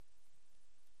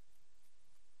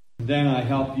Then I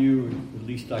help you, at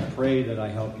least I pray that I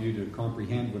help you to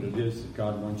comprehend what it is that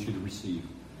God wants you to receive.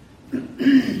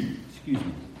 Excuse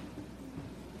me.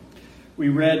 We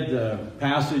read the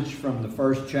passage from the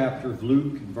first chapter of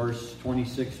Luke, verse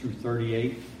 26 through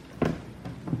 38.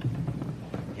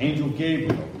 Angel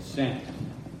Gabriel was sent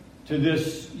to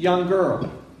this young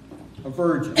girl, a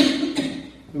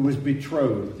virgin, who was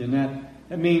betrothed. And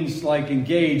that means like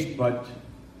engaged, but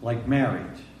like married.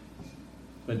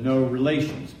 But no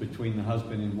relations between the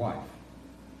husband and wife.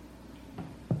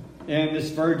 And this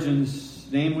virgin's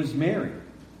name was Mary.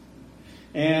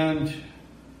 And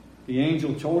the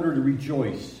angel told her to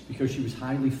rejoice because she was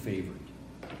highly favored.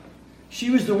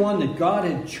 She was the one that God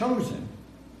had chosen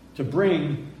to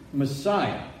bring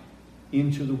Messiah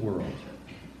into the world.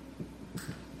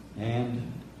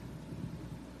 And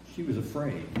she was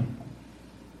afraid.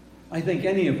 I think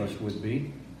any of us would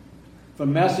be. If a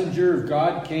messenger of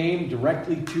God came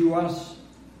directly to us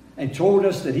and told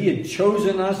us that he had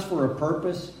chosen us for a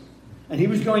purpose and he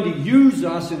was going to use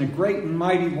us in a great and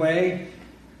mighty way,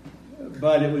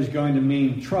 but it was going to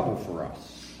mean trouble for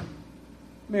us.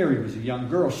 Mary was a young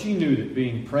girl. She knew that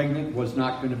being pregnant was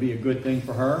not going to be a good thing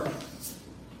for her.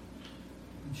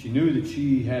 She knew that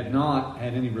she had not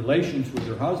had any relations with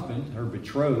her husband, her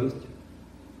betrothed.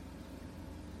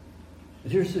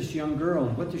 But here's this young girl,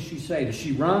 and what does she say? Does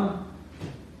she run?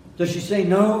 Does she say,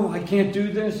 no, I can't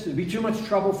do this? It'd be too much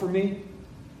trouble for me?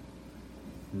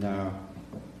 No.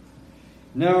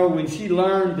 No, when she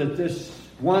learned that this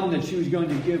one that she was going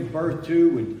to give birth to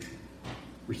would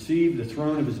receive the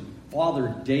throne of his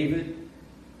father David,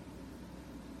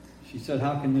 she said,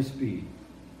 how can this be?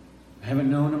 I haven't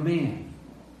known a man.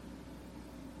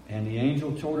 And the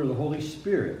angel told her the Holy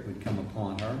Spirit would come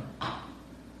upon her.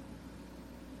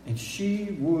 And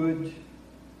she would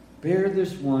bear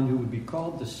this one who would be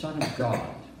called the Son of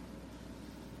God.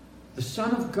 The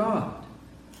Son of God.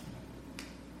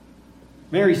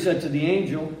 Mary said to the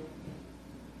angel,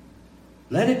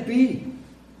 let it be.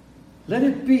 Let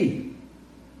it be.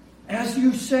 As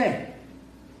you say.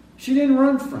 She didn't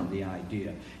run from the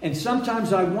idea. And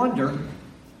sometimes I wonder,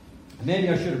 maybe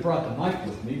I should have brought the mic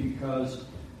with me because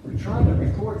we're trying to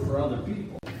record for other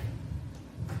people.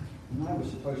 And I was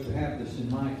supposed to have this in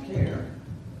my care.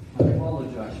 I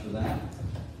apologize for that.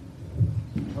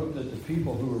 I hope that the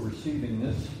people who are receiving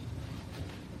this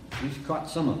at least caught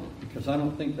some of it, because I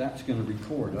don't think that's going to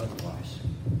record otherwise.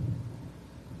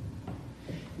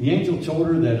 The angel told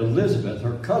her that Elizabeth,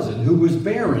 her cousin, who was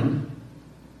barren,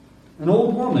 an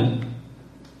old woman,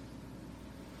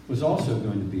 was also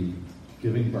going to be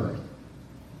giving birth.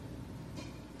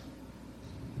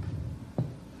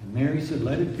 And Mary said,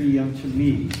 let it be unto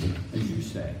me, as you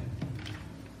say.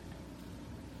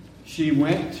 She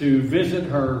went to visit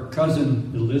her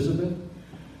cousin Elizabeth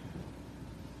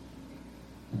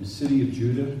in the city of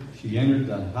Judah. She entered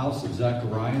the house of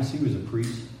Zacharias. He was a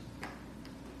priest.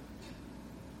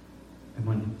 And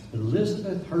when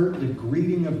Elizabeth heard the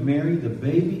greeting of Mary, the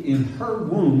baby in her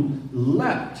womb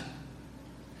leapt.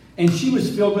 And she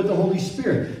was filled with the Holy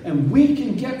Spirit. And we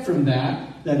can get from that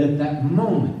at that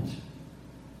moment,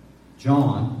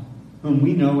 John, whom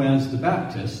we know as the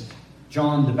Baptist,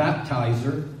 John the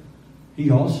Baptizer, he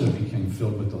also became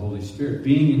filled with the Holy Spirit,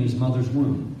 being in his mother's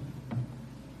womb.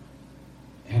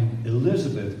 And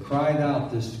Elizabeth cried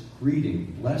out this greeting,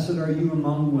 blessed are you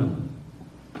among women,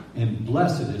 and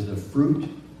blessed is the fruit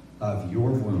of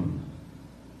your womb.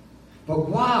 But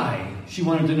why, she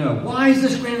wanted to know, why is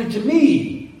this granted to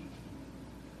me?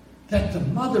 That the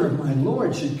mother of my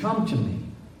Lord should come to me.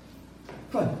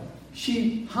 But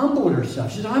she humbled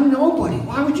herself. She said, I'm nobody.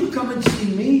 Why would you come and see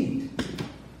me?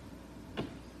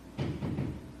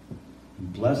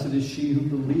 Blessed is she who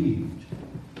believed,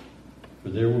 for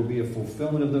there will be a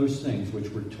fulfillment of those things which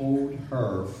were told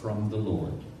her from the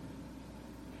Lord.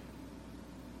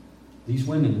 These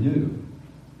women knew.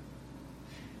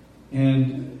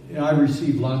 And I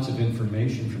receive lots of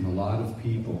information from a lot of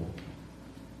people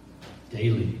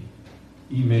daily.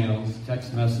 Emails,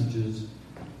 text messages,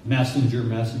 messenger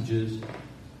messages.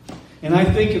 And I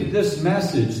think of this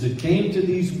message that came to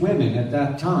these women at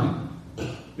that time.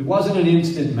 It wasn't an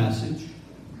instant message.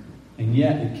 And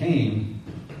yet it came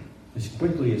as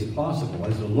quickly as possible,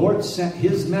 as the Lord sent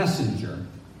his messenger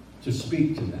to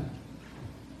speak to them.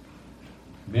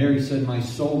 Mary said, my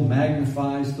soul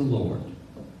magnifies the Lord.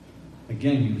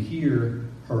 Again, you hear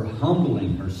her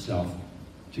humbling herself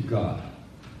to God.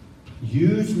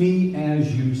 Use me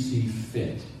as you see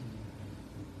fit.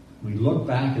 We look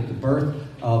back at the birth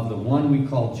of the one we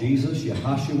call Jesus,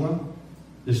 Yahshua,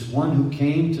 this one who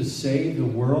came to save the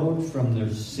world from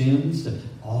their sins,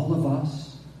 all of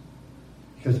us.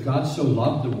 Because God so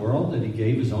loved the world that he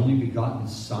gave his only begotten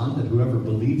Son, that whoever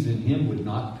believes in him would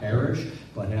not perish,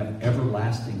 but have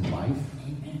everlasting life.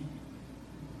 Amen.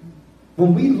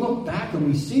 When we look back and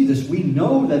we see this, we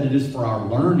know that it is for our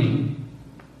learning.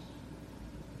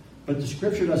 But the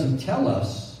Scripture doesn't tell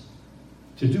us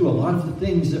to do a lot of the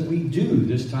things that we do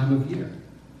this time of year.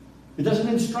 It doesn't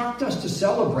instruct us to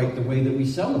celebrate the way that we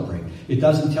celebrate. It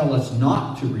doesn't tell us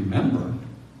not to remember.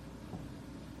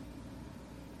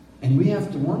 And we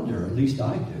have to wonder, at least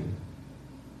I do,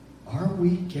 are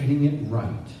we getting it right?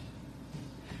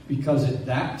 Because at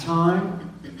that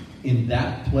time, in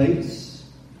that place,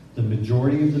 the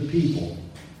majority of the people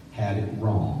had it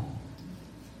wrong.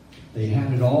 They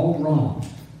had it all wrong.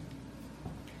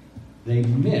 They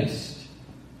missed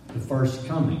the first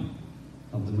coming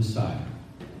of the Messiah.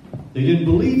 They didn't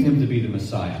believe him to be the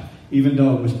Messiah, even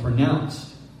though it was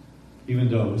pronounced, even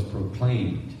though it was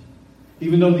proclaimed,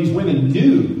 even though these women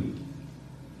knew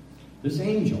this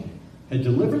angel had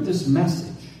delivered this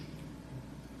message.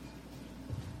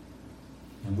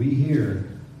 And we hear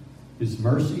his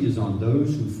mercy is on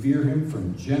those who fear him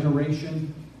from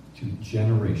generation to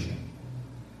generation.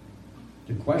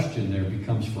 The question there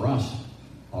becomes for us,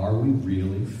 are we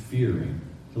really fearing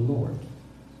the Lord?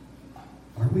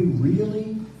 Are we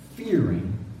really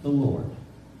fearing the Lord?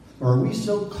 Or are we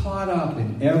so caught up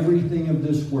in everything of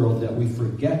this world that we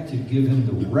forget to give him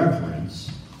the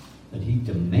reverence that he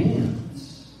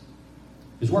demands?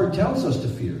 His word tells us to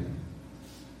fear him.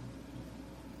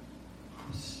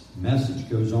 This message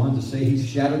goes on to say he's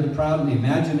shattered the proud in the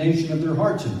imagination of their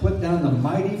hearts and put down the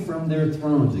mighty from their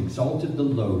thrones, exalted the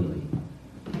lowly.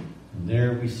 And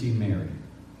there we see Mary,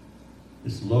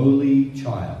 this lowly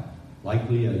child,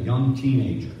 likely a young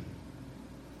teenager,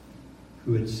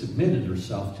 who had submitted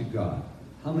herself to God.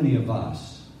 How many of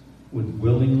us would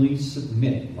willingly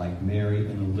submit like Mary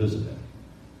and Elizabeth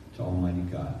to Almighty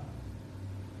God?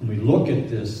 When we look at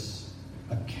this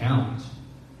account,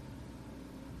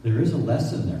 there is a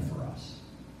lesson there for us.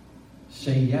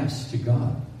 Say yes to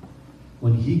God.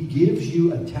 When he gives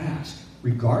you a task,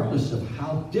 regardless of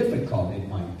how difficult it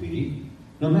might be,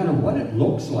 no matter what it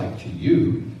looks like to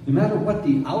you, no matter what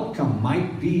the outcome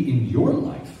might be in your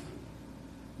life,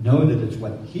 know that it's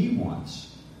what he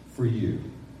wants for you.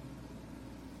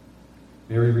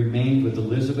 Mary remained with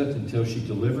Elizabeth until she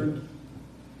delivered.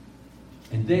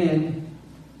 And then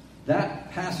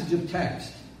that passage of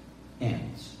text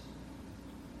ends.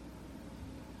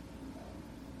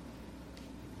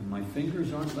 And my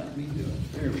fingers aren't letting me do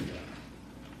it. There we go.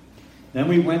 Then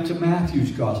we went to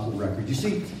Matthew's gospel record. You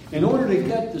see, in order to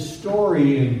get the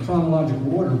story in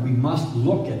chronological order, we must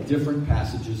look at different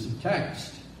passages of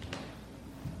text.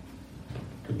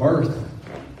 The birth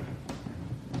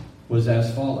was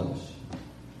as follows.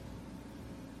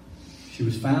 She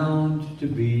was found to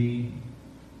be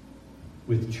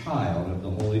with child of the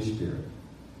Holy Spirit.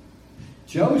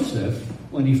 Joseph,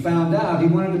 when he found out, he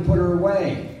wanted to put her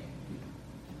away.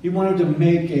 He wanted to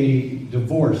make a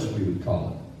divorce, we would call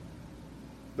it.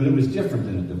 But it was different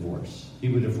than a divorce. He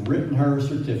would have written her a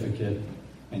certificate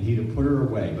and he'd have put her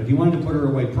away. But he wanted to put her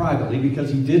away privately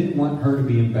because he didn't want her to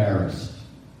be embarrassed.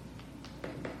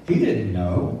 He didn't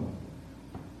know.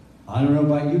 I don't know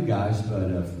about you guys, but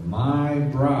if my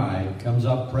bride comes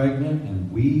up pregnant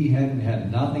and we hadn't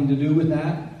had nothing to do with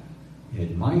that,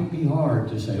 it might be hard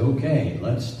to say, okay,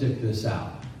 let's stick this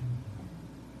out.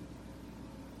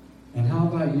 And how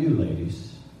about you,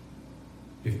 ladies?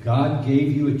 If God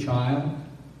gave you a child,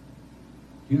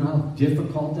 you know how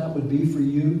difficult that would be for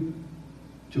you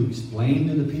to explain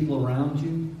to the people around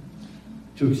you?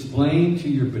 To explain to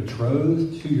your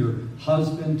betrothed, to your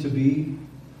husband-to-be?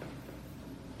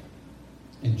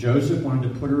 And Joseph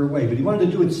wanted to put her away, but he wanted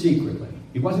to do it secretly.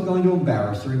 He wasn't going to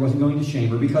embarrass her. He wasn't going to shame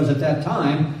her, because at that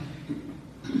time,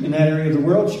 in that area of the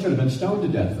world, she could have been stoned to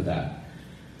death for that.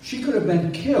 She could have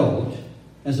been killed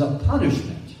as a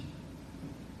punishment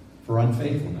for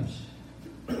unfaithfulness.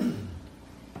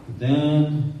 But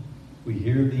then we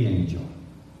hear the angel.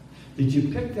 Did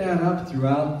you pick that up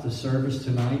throughout the service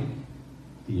tonight?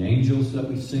 The angels that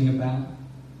we sing about?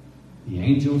 The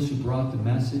angels who brought the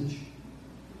message?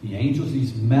 The angels,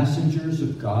 these messengers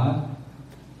of God?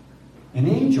 An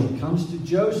angel comes to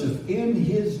Joseph in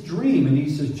his dream, and he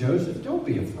says, Joseph, don't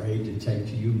be afraid to take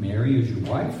to you Mary as your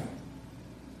wife.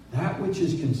 That which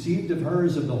is conceived of her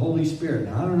is of the Holy Spirit.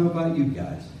 Now, I don't know about you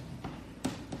guys,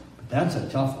 but that's a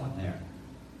tough one there.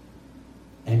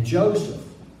 And Joseph,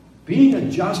 being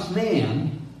a just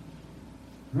man,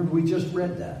 remember we just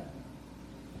read that,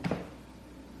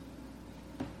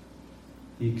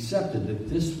 he accepted that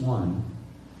this one,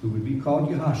 who would be called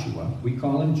Yahshua, we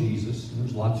call him Jesus, and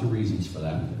there's lots of reasons for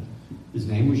that. His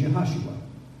name was Yahshua.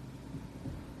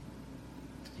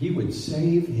 He would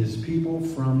save his people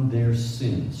from their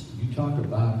sins. You talk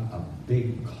about a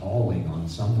big calling on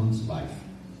someone's life.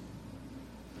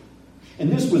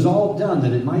 And this was all done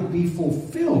that it might be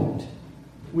fulfilled,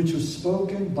 which was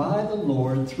spoken by the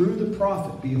Lord through the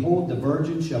prophet. Behold, the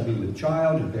virgin shall be with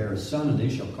child and bear a son, and they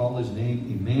shall call his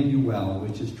name Emmanuel,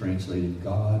 which is translated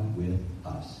God with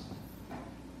us.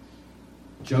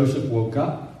 Joseph woke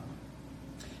up,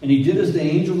 and he did as the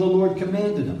angel of the Lord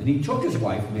commanded him. And he took his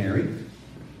wife Mary,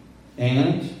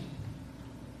 and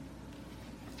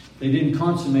they didn't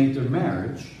consummate their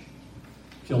marriage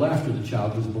till after the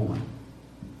child was born.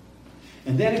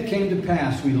 And then it came to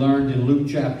pass, we learned in Luke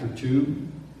chapter 2,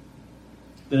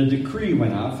 that a decree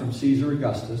went out from Caesar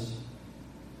Augustus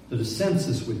that a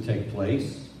census would take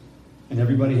place, and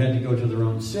everybody had to go to their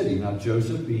own city. Now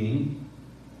Joseph, being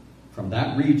from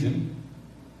that region,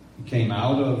 he came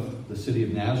out of the city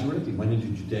of Nazareth. He went into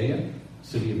Judea,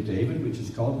 city of David, which is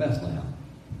called Bethlehem,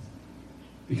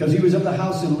 because he was of the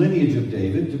house and lineage of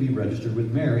David, to be registered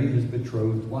with Mary, his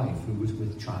betrothed wife, who was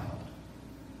with child.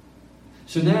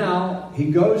 So now he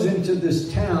goes into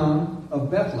this town of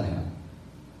Bethlehem.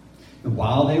 And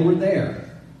while they were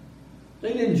there,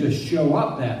 they didn't just show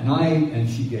up that night and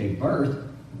she gave birth.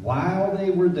 While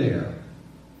they were there,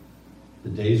 the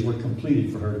days were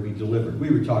completed for her to be delivered. We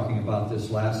were talking about this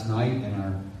last night in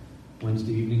our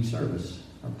Wednesday evening service,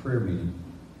 our prayer meeting,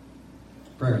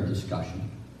 prayer and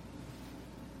discussion.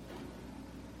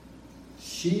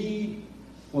 She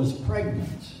was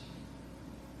pregnant.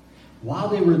 While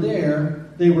they were there,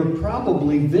 they were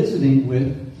probably visiting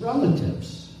with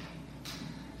relatives.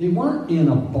 They weren't in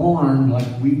a barn like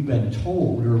we've been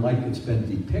told or like it's been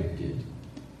depicted.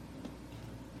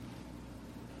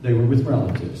 They were with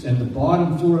relatives. And the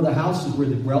bottom floor of the house is where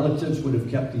the relatives would have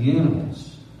kept the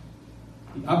animals.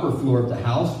 The upper floor of the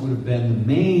house would have been the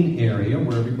main area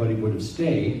where everybody would have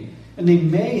stayed. And they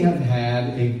may have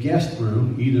had a guest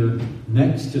room either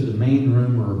next to the main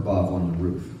room or above on the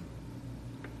roof.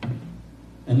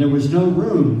 And there was no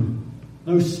room,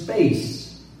 no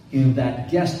space in that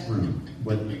guest room,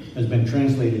 what has been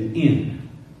translated inn.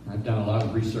 I've done a lot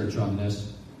of research on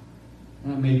this.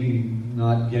 Maybe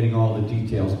not getting all the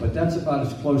details, but that's about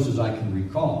as close as I can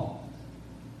recall.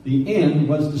 The inn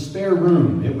was the spare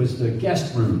room. It was the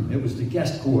guest room. It was the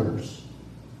guest quarters.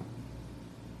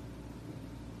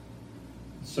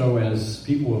 So as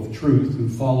people of truth who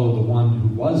follow the one who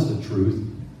was the truth,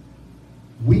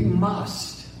 we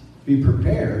must be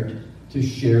prepared to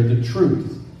share the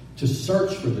truth, to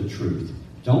search for the truth.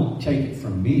 Don't take it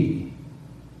from me.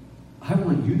 I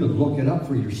want you to look it up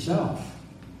for yourself.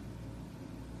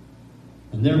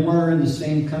 And there were in the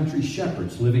same country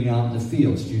shepherds living out in the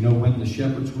fields. Do you know when the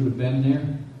shepherds would have been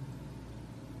there?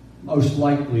 Most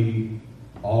likely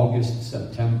August,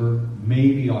 September,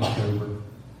 maybe October.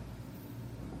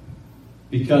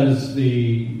 Because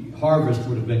the harvest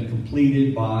would have been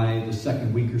completed by the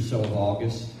second week or so of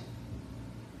August.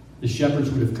 The shepherds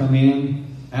would have come in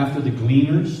after the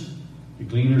gleaners. The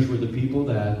gleaners were the people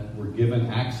that were given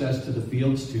access to the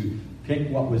fields to pick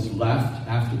what was left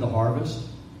after the harvest.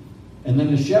 And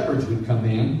then the shepherds would come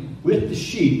in with the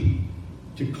sheep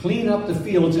to clean up the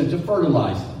fields and to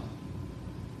fertilize them.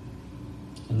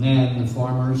 And then the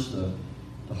farmers, the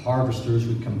harvesters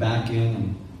would come back in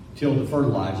and till the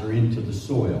fertilizer into the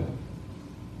soil.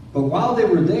 But while they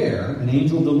were there, an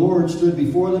angel of the Lord stood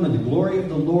before them, and the glory of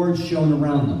the Lord shone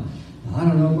around them. Now, I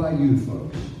don't know about you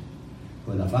folks,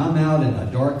 but if I'm out in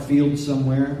a dark field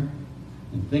somewhere,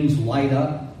 and things light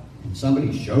up, and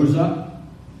somebody shows up,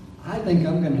 I think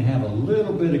I'm going to have a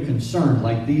little bit of concern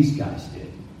like these guys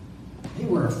did. They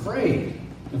were afraid.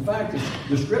 In fact,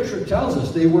 the scripture tells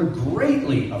us they were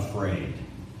greatly afraid.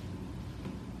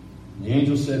 And the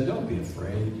angel said, "Don't be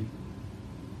afraid,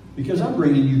 because I'm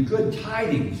bringing you good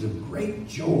tidings of great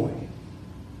joy.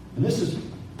 And this is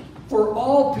for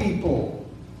all people,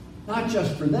 not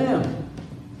just for them.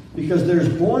 Because there's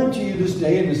born to you this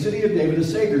day in the city of David a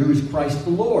Savior, who is Christ the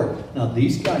Lord." Now,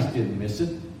 these guys didn't miss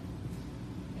it.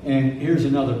 And here's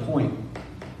another point.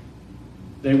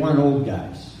 They weren't old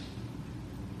guys.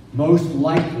 Most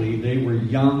likely, they were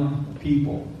young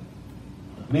people.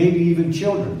 Maybe even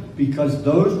children, because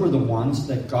those were the ones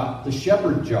that got the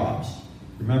shepherd jobs.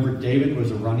 Remember, David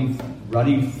was a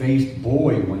ruddy-faced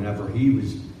boy whenever he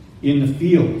was in the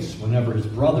fields, whenever his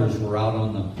brothers were out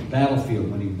on the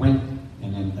battlefield, when he went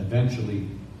and then eventually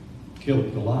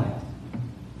killed Goliath.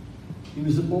 He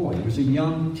was a boy. He was a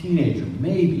young teenager,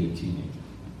 maybe a teenager.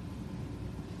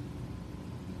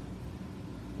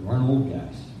 They weren't old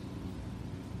guys.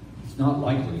 It's not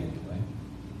likely anyway.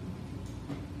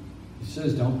 He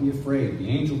says, "Don't be afraid." The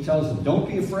angel tells them, "Don't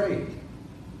be afraid."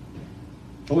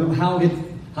 Told him how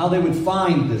how they would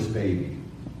find this baby.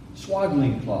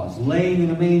 Swaddling cloths, laying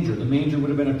in a manger. The manger would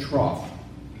have been a trough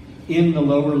in the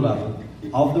lower level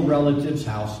of the relative's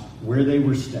house where they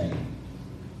were staying.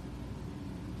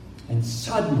 And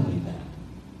suddenly then,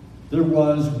 there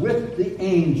was with the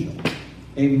angel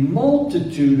a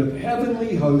multitude of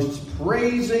heavenly hosts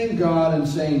praising God and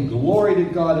saying, "Glory to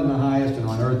God in the highest, and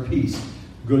on earth peace,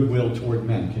 goodwill toward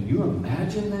men." Can you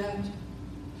imagine that?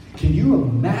 Can you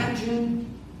imagine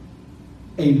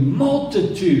a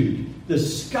multitude? The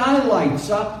sky lights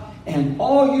up, and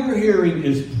all you're hearing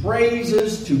is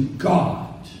praises to God.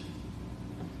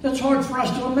 That's hard for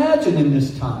us to imagine in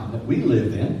this time that we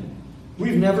live in.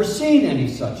 We've never seen any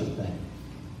such a thing.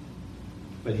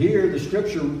 But here the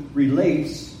scripture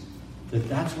relates that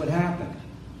that's what happened.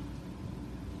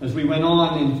 As we went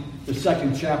on in the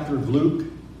 2nd chapter of Luke,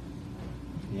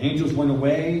 the angels went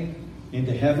away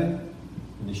into heaven,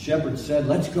 and the shepherds said,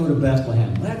 "Let's go to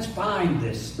Bethlehem. Let's find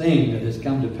this thing that has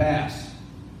come to pass,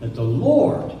 that the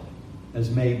Lord has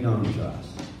made known to us."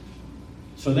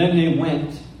 So then they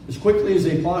went as quickly as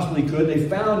they possibly could. They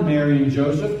found Mary and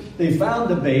Joseph. They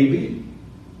found the baby.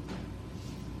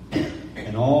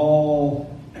 And all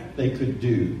they could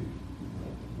do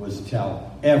was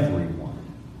tell everyone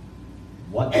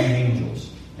what the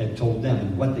angels had told them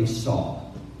and what they saw.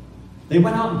 They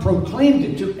went out and proclaimed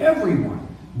it to everyone.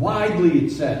 Widely,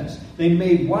 it says. They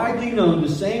made widely known the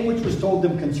saying which was told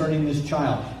them concerning this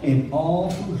child. And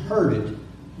all who heard it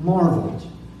marveled.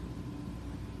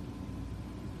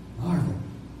 Marveled.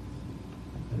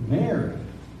 But Mary,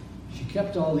 she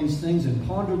kept all these things and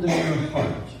pondered them in her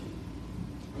heart.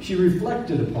 She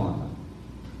reflected upon them.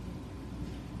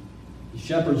 The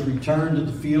shepherds returned to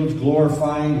the fields,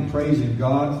 glorifying and praising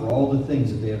God for all the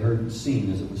things that they had heard and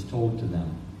seen as it was told to them.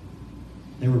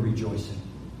 They were rejoicing.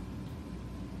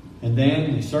 And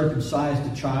then they circumcised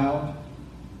the child.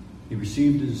 He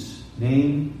received his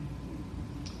name.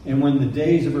 And when the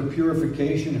days of her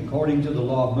purification, according to the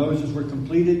law of Moses, were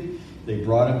completed, they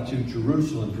brought him to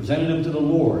Jerusalem, presented him to the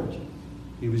Lord.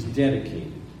 He was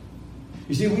dedicated.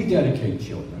 You see, we dedicate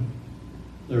children.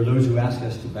 There are those who ask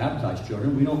us to baptize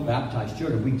children. We don't baptize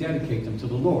children. We dedicate them to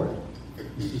the Lord.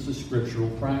 This is a scriptural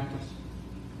practice.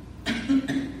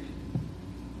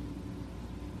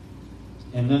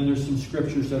 And then there's some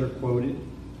scriptures that are quoted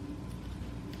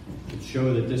that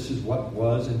show that this is what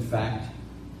was, in fact,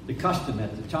 the custom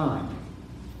at the time.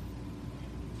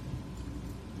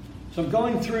 So I'm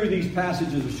going through these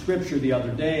passages of Scripture the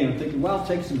other day, and I'm thinking, well, I'll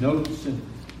take some notes, and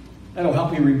that'll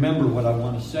help me remember what I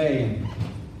want to say. And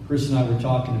Chris and I were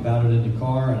talking about it in the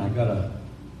car, and I got a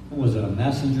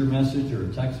messenger message or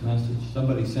a text message?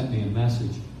 Somebody sent me a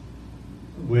message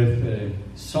with a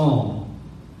psalm.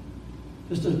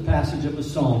 Just a passage of a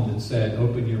psalm that said,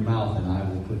 "Open your mouth and I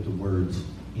will put the words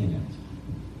in it."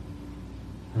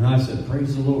 And I said,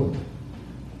 praise the Lord.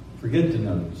 Forget the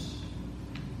notes.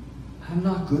 I'm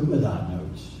not good without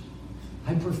notes.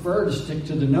 I prefer to stick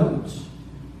to the notes.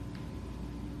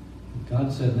 But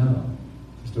God said, no.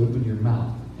 Just open your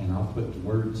mouth and I'll put the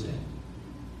words in.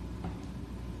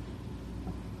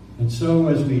 And so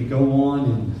as we go on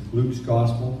in Luke's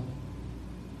Gospel,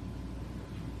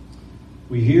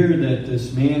 we hear that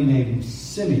this man named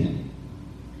Simeon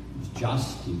was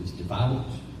just, he was devout.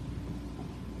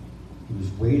 He was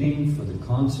waiting for the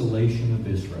consolation of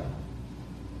Israel.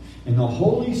 And the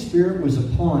Holy Spirit was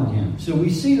upon him. So we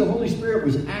see the Holy Spirit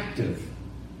was active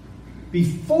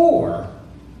before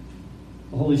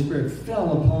the Holy Spirit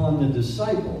fell upon the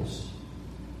disciples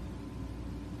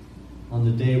on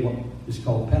the day what is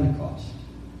called Pentecost.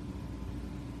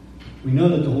 We know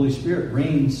that the Holy Spirit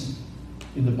reigns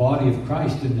in the body of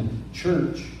Christ, in the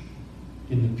church,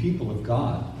 in the people of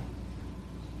God.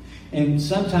 And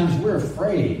sometimes we're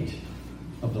afraid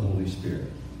of the Holy Spirit.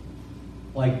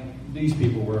 Like these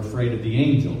people were afraid of the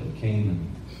angel that came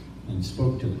and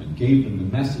spoke to them and gave them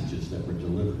the messages that were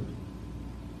delivered.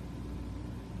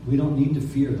 We don't need to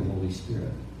fear the Holy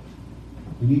Spirit.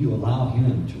 We need to allow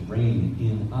him to reign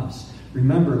in us.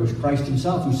 Remember, it was Christ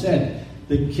himself who said,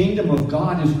 "The kingdom of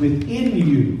God is within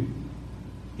you."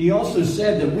 He also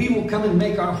said that we will come and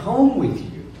make our home with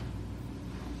you.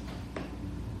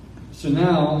 So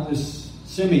now, this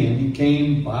Simeon, he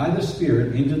came by the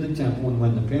Spirit into the temple, and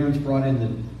when the parents brought in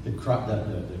the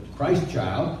Christ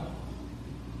child,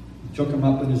 he took him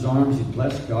up in his arms, he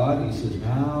blessed God, he says,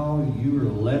 "Now you are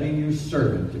letting your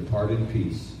servant depart in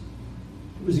peace."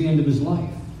 It was the end of his life.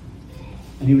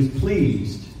 And he was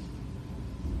pleased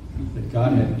that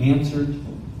God had answered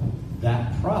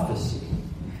that prophecy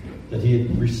that he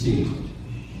had received.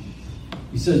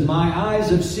 He says, "My eyes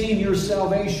have seen your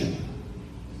salvation,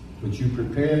 which you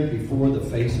prepared before the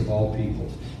face of all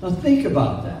peoples." Now think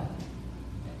about that.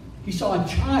 He saw a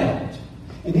child.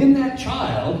 And in that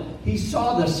child, he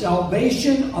saw the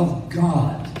salvation of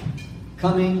God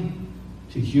coming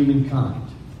to humankind.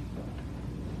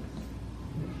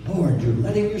 Lord, you're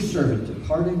letting your servant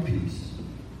depart in peace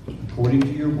according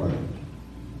to your word.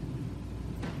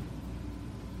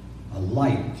 A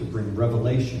light to bring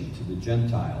revelation to the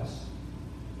Gentiles.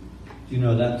 You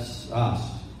know, that's us.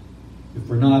 If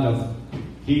we're not of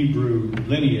Hebrew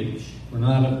lineage, we're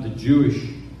not of the Jewish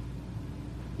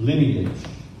lineage,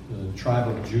 the tribe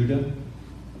of Judah,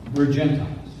 we're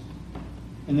Gentiles.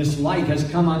 And this light has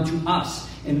come unto us.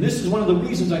 And this is one of the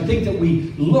reasons I think that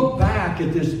we look back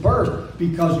at this birth,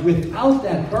 because without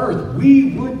that birth,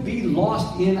 we would be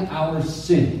lost in our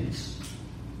sins.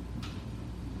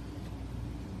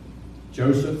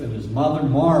 Joseph and his mother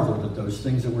marveled at those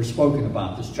things that were spoken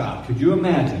about this child. Could you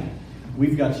imagine?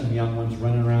 We've got some young ones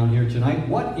running around here tonight.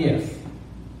 What if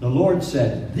the Lord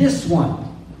said, this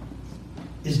one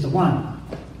is the one?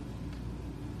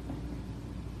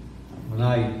 When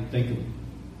I think of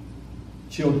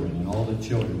children and all the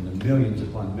children, the millions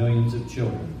upon millions of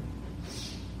children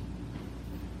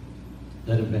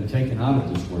that have been taken out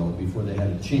of this world before they had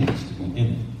a chance to be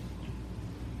in it.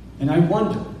 And I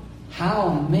wonder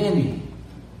how many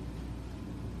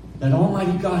that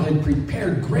Almighty God had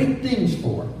prepared great things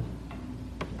for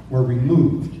were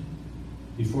removed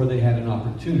before they had an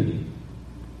opportunity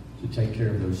to take care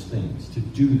of those things, to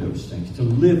do those things, to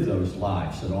live those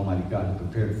lives that Almighty God had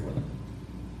prepared for them.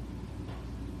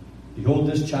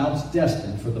 Behold, this child's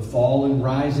destined for the fall and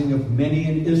rising of many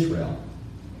in Israel,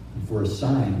 and for a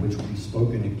sign which will be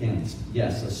spoken against.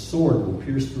 Yes, a sword will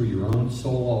pierce through your own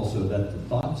soul also, that the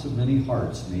thoughts of many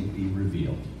hearts may be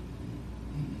revealed.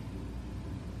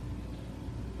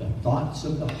 The thoughts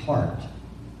of the heart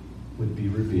would be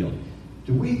revealed.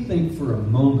 Do we think for a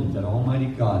moment that Almighty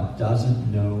God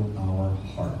doesn't know our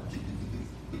heart?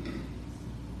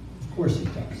 Of course He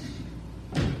does.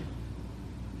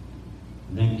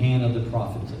 And then Hannah the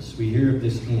prophetess. We hear of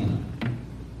this Hannah, an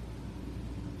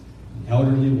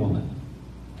elderly woman.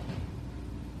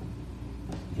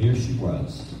 And here she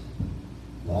was,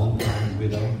 long-time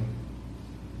widow.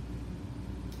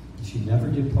 And she never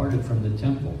departed from the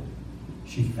temple.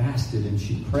 She fasted and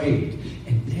she prayed.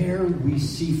 And there we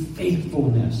see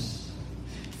faithfulness.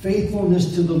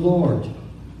 Faithfulness to the Lord.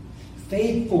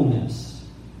 Faithfulness.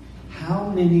 How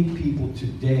many people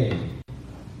today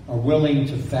are willing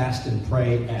to fast and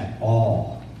pray at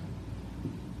all?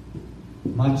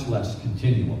 Much less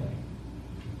continually.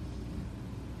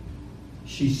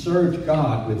 She served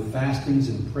God with fastings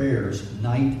and prayers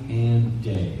night and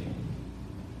day.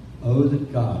 Oh,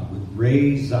 that God would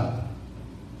raise up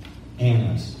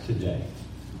Annas today.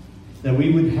 That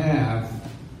we would have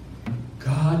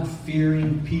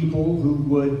God-fearing people who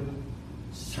would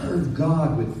serve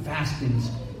God with fastings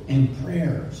and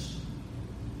prayers.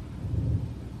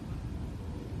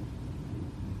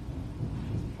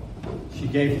 She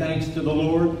gave thanks to the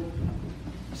Lord,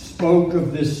 spoke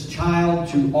of this child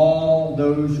to all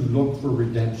those who looked for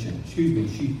redemption.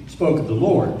 She spoke of the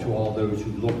Lord to all those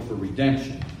who looked for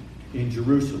redemption in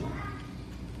Jerusalem.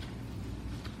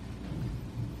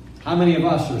 How many of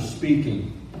us are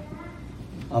speaking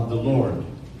of the Lord?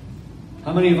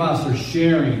 How many of us are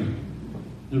sharing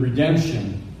the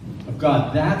redemption of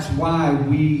God? That's why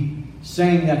we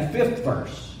sang that 5th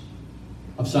verse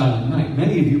of Silent Night.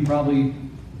 Many of you probably,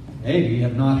 maybe,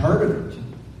 have not heard of it.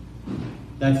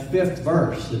 That 5th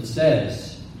verse that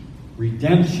says,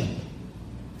 redemption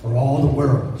for all the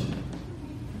world.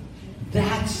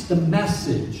 That's the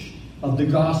message of the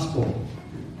gospel.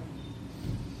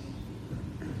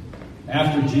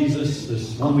 After Jesus,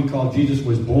 this one we call Jesus,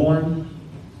 was born,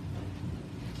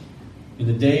 in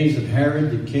the days of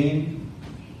Herod the king,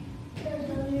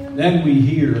 then we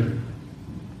hear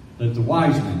that the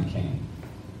wise men came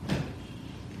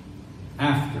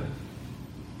after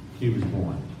he was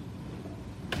born.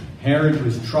 Herod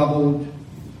was troubled.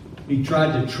 He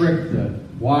tried to trick the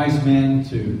wise men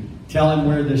to tell him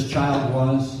where this child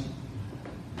was.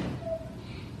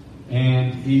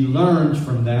 And he learned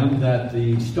from them that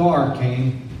the star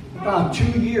came about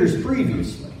 2 years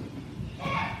previously.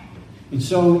 And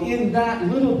so in that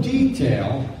little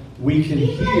detail, we can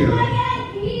hear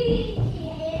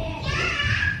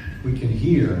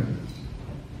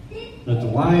that the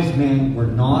wise men were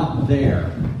not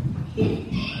there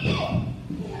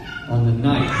on the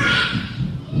night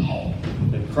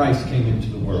that Christ came into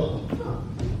the world.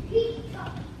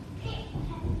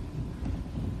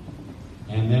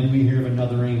 And then we hear of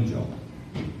another angel.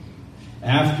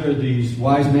 After these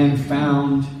wise men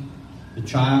found the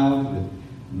child with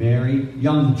Mary,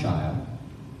 young child,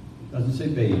 doesn't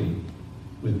say baby,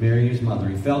 with Mary his mother.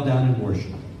 He fell down and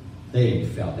worshipped. They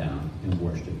fell down and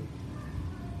worshipped.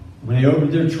 When they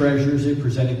opened their treasures, they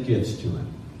presented gifts to him.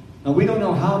 Now, we don't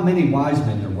know how many wise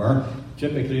men there were.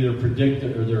 Typically,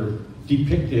 they're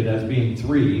depicted as being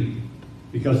 3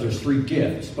 because there's 3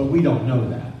 gifts, but we don't know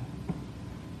that.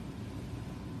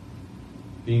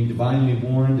 Being divinely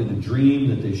warned in a dream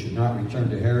that they should not return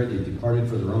to Herod, they departed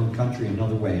for their own country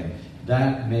another way.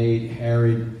 That made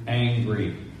Herod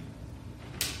angry.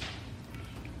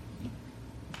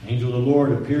 Angel of the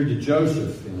Lord appeared to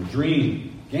Joseph in a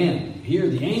dream. Again, here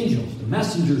the angels, the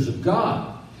messengers of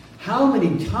God. How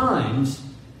many times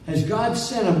has God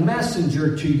sent a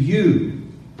messenger to you?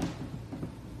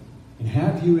 And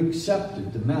have you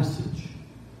accepted the message?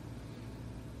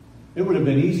 It would have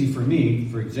been easy for me,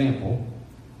 for example,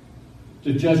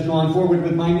 to just gone forward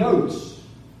with my notes.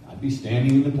 I'd be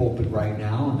standing in the pulpit right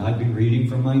now, and I'd be reading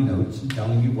from my notes and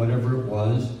telling you whatever it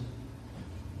was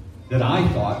that I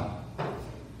thought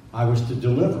I was to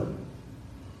deliver.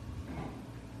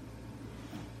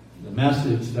 The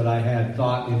message that I had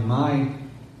thought in my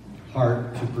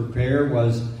heart to prepare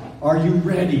was, are you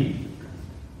ready?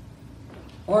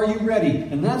 Are you ready?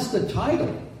 And that's the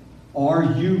title. Are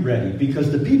you ready?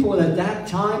 Because the people at that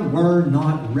time were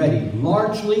not ready.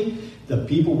 Largely, the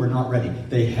people were not ready.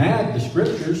 They had the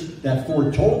scriptures that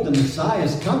foretold the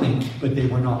Messiah's coming, but they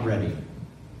were not ready.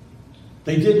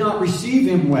 They did not receive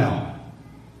him well.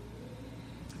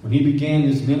 When he began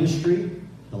his ministry,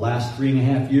 the last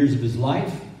 3.5 years of his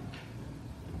life,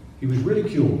 he was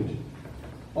ridiculed.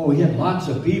 Oh, he had lots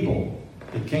of people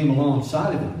that came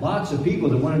alongside of him. Lots of people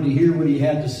that wanted to hear what he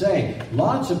had to say.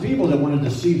 Lots of people that wanted to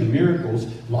see the miracles.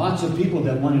 Lots of people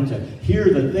that wanted to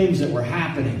hear the things that were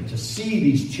happening, to see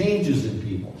these changes in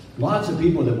people. Lots of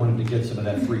people that wanted to get some of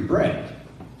that free bread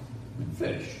and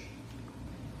fish.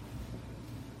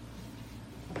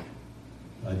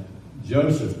 But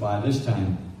Joseph, by this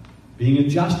time, being a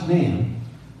just man,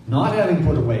 not having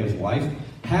put away his wife,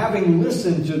 having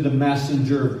listened to the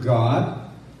messenger of God,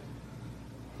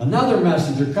 another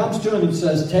messenger comes to him and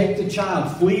says, take the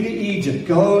child, flee to Egypt,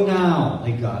 go now.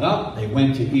 They got up, they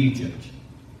went to Egypt.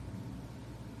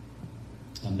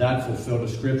 And that fulfilled a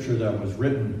scripture that was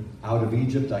written, out of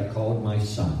Egypt I called my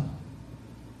son.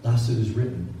 Thus it is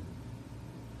written.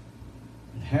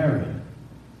 And Herod,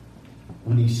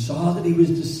 when he saw that he was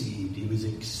deceived, he was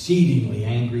exceedingly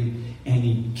angry, and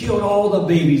he killed all the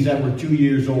babies that were 2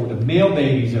 years old, the male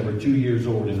babies that were 2 years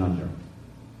old and under.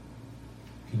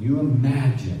 Can you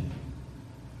imagine?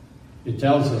 It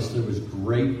tells us there was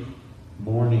great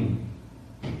mourning.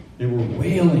 They were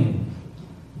wailing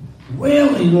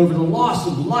over the loss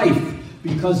of life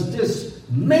because this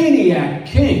maniac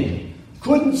king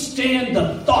couldn't stand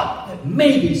the thought that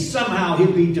maybe somehow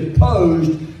he'd be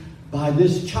deposed by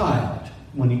this child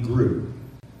when he grew.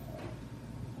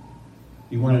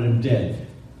 He wanted him dead.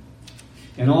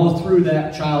 And all through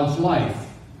that child's life,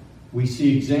 we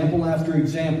see example after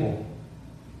example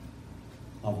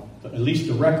of at least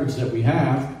the records that we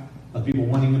have of people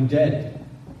wanting him dead.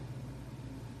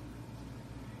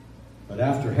 But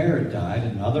after Herod died,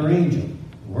 another angel,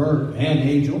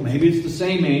 maybe it's the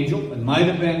same angel, it might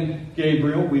have been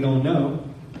Gabriel, we don't know,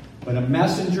 but a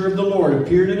messenger of the Lord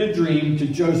appeared in a dream to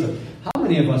Joseph. How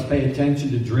many of us pay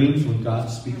attention to dreams when God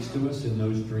speaks to us in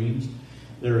those dreams?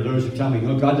 There are those who tell me,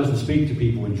 God doesn't speak to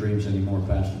people in dreams anymore,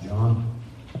 Pastor John.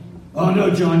 Oh, no,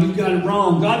 John, you've got it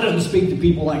wrong. God doesn't speak to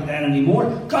people like that anymore.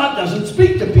 God doesn't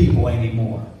speak to people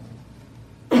anymore.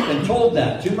 I've been told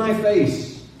that to my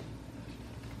face.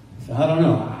 So I don't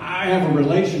know. I have a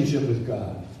relationship with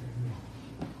God.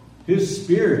 His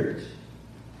Spirit,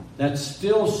 that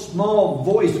still small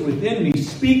voice within me,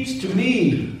 speaks to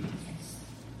me.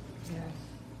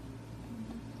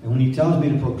 And when he tells me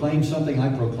to proclaim something, I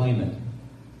proclaim it.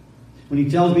 When he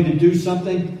tells me to do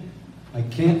something, I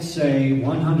can't say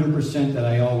 100% that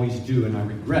I always do, and I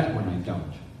regret when I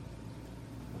don't.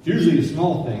 It's usually a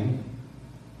small thing.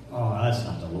 Oh, that's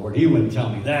not the Lord. He wouldn't tell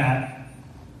me that.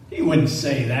 He wouldn't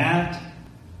say that.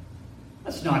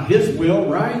 That's not His will,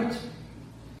 right?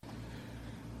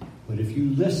 But if you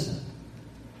listen,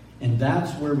 and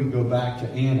that's where we go back to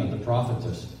Anna, the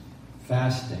prophetess,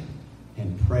 fasting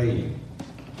and praying.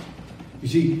 You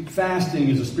see, fasting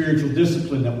is a spiritual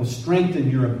discipline that will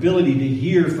strengthen your ability to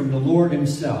hear from the Lord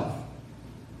Himself.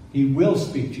 He will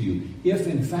speak to you. If,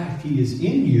 in fact, He is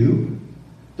in you,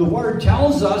 the Word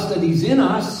tells us that He's in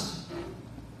us.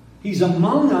 He's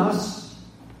among us.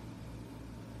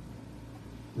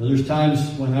 Now, there's times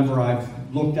whenever I've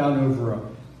looked out over a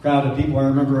crowd of people. I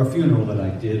remember a funeral that I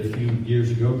did a few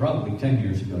years ago, probably 10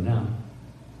 years ago now.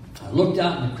 I looked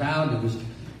out in the crowd, and it was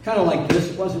kind of like this.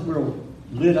 It wasn't real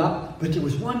lit up, but there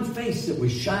was one face that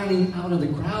was shining out of the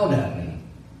crowd at me.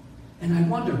 And I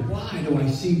wondered, why do I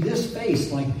see this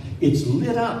face like it's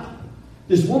lit up?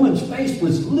 This woman's face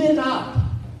was lit up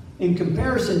in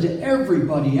comparison to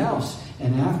everybody else.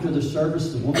 And after the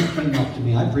service, the woman came up to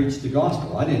me. I preached the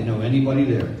gospel. I didn't know anybody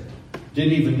there.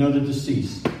 Didn't even know the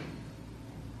deceased.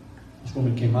 This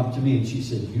woman came up to me and she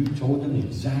said, "You told them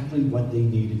exactly what they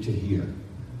needed to hear."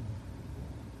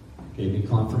 Gave me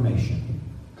confirmation.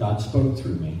 God spoke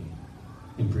through me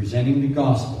in presenting the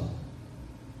gospel.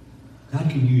 God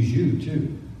can use you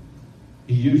too.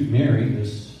 He used Mary,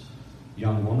 this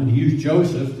young woman. He used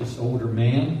Joseph, this older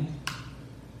man.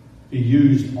 He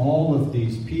used all of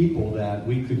these people that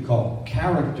we could call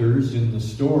characters in the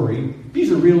story.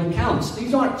 These are real accounts.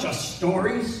 These aren't just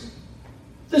stories.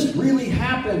 This really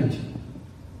happened.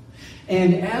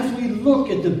 And as we look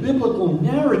at the biblical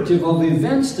narrative of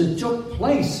events that took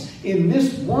place in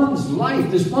this one's life,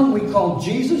 this one we call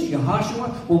Jesus, Yahshua,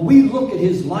 when we look at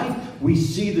his life, we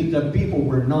see that the people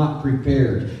were not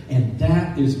prepared. And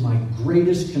that is my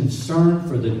greatest concern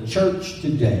for the church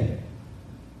today.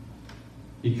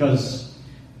 Because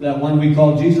that one we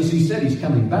call Jesus, he said he's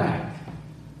coming back.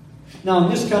 Now in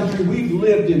this country, we've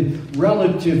lived in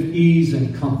relative ease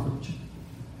and comfort.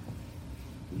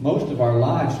 Most of our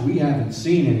lives, we haven't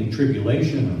seen any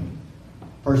tribulation or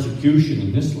persecution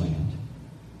in this land.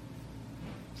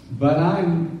 But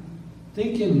I'm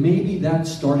thinking maybe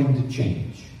that's starting to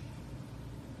change.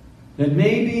 That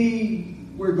maybe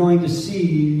we're going to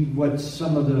see what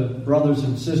some of the brothers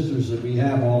and sisters that we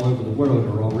have all over the world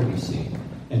are already seeing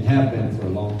and have been for a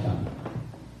long time.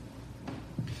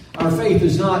 Our faith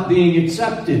is not being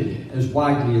accepted as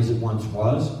widely as it once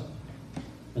was.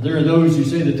 There are those who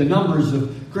say that the numbers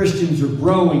of Christians are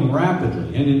growing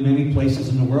rapidly, and in many places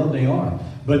in the world they are.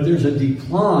 But there's a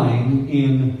decline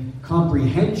in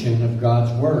comprehension of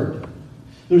God's Word.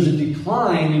 There's a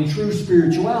decline in true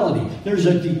spirituality. There's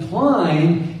a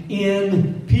decline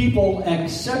in people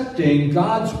accepting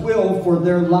God's will for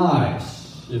their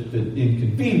lives, if it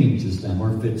inconveniences them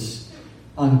or if it's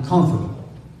uncomfortable.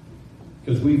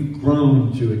 Because we've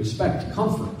grown to expect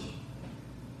comfort.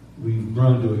 We've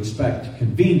grown to expect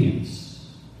convenience.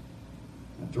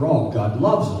 After all, God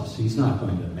loves us. He's not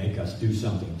going to make us do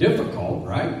something difficult,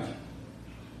 right?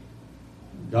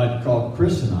 God called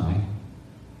Chris and I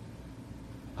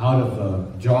out of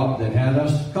a job that had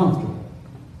us comfortable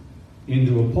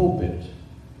into a pulpit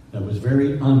that was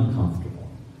very uncomfortable.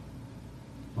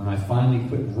 When I finally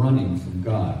quit running from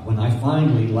God, when I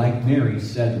finally, like Mary,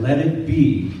 said, "Let it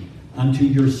be unto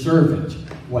your servant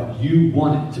what you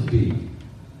want it to be."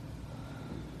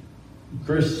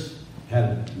 Chris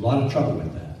had a lot of trouble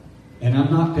with that. And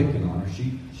I'm not picking on her.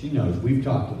 She knows. We've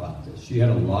talked about this. She had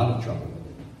a lot of trouble with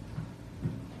it.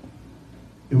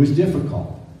 It was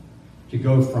difficult to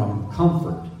go from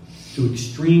comfort to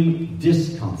extreme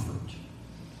discomfort.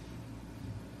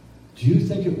 Do you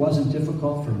think it wasn't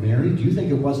difficult for Mary? Do you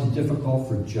think it wasn't difficult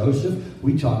for Joseph?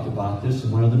 We talked about this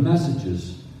in one of the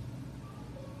messages.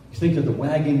 You think of the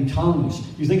wagging tongues.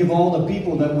 You think of all the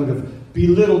people that would have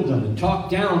belittled them and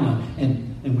talked down.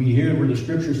 And we hear where the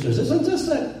scripture says, "Isn't this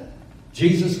that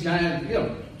Jesus guy,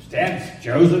 dad's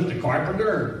Joseph the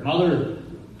carpenter, mother?"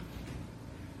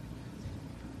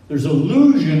 There's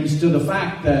allusions to the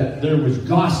fact that there was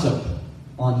gossip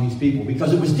on these people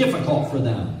because it was difficult for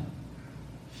them.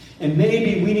 And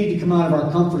maybe we need to come out of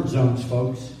our comfort zones,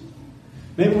 folks.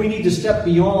 Maybe we need to step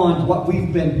beyond what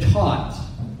we've been taught.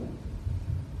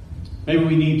 Maybe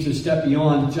we need to step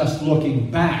beyond just looking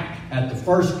back at the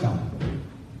first coming.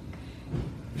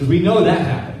 Because we know that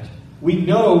happened. We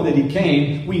know that he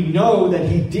came. We know that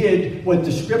he did what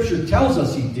the scripture tells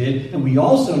us he did. And we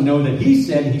also know that he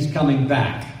said he's coming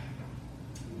back.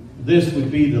 This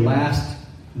would be the last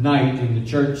night in the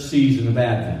church season of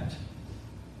Advent,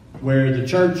 where the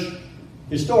church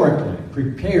historically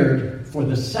prepared for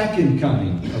the second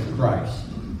coming of Christ.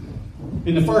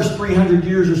 In the first 300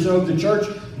 years or so of the church,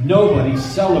 nobody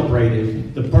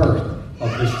celebrated the birth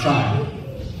of this child.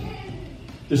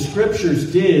 The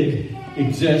scriptures did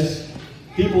exist.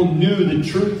 People knew the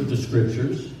truth of the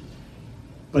scriptures,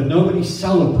 but nobody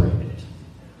celebrated.